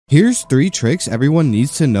Here's 3 tricks everyone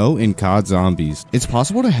needs to know in CoD Zombies. It's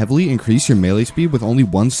possible to heavily increase your melee speed with only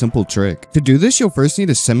one simple trick. To do this, you'll first need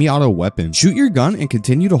a semi-auto weapon. Shoot your gun and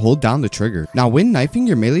continue to hold down the trigger. Now when knifing,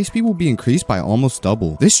 your melee speed will be increased by almost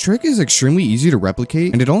double. This trick is extremely easy to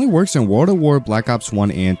replicate, and it only works in World at War Black Ops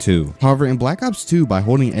 1 and 2. However, in Black Ops 2, by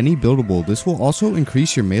holding any buildable, this will also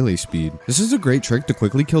increase your melee speed. This is a great trick to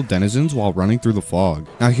quickly kill denizens while running through the fog.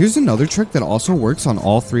 Now here's another trick that also works on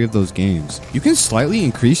all 3 of those games. You can slightly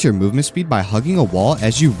increase your movement speed by hugging a wall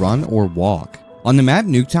as you run or walk. On the map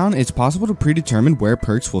Nuketown, it's possible to predetermine where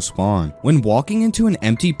perks will spawn. When walking into an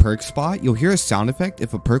empty perk spot, you'll hear a sound effect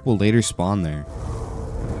if a perk will later spawn there.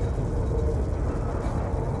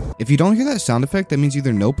 If you don't hear that sound effect, that means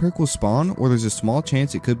either no perk will spawn or there's a small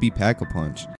chance it could be Pack-a-Punch.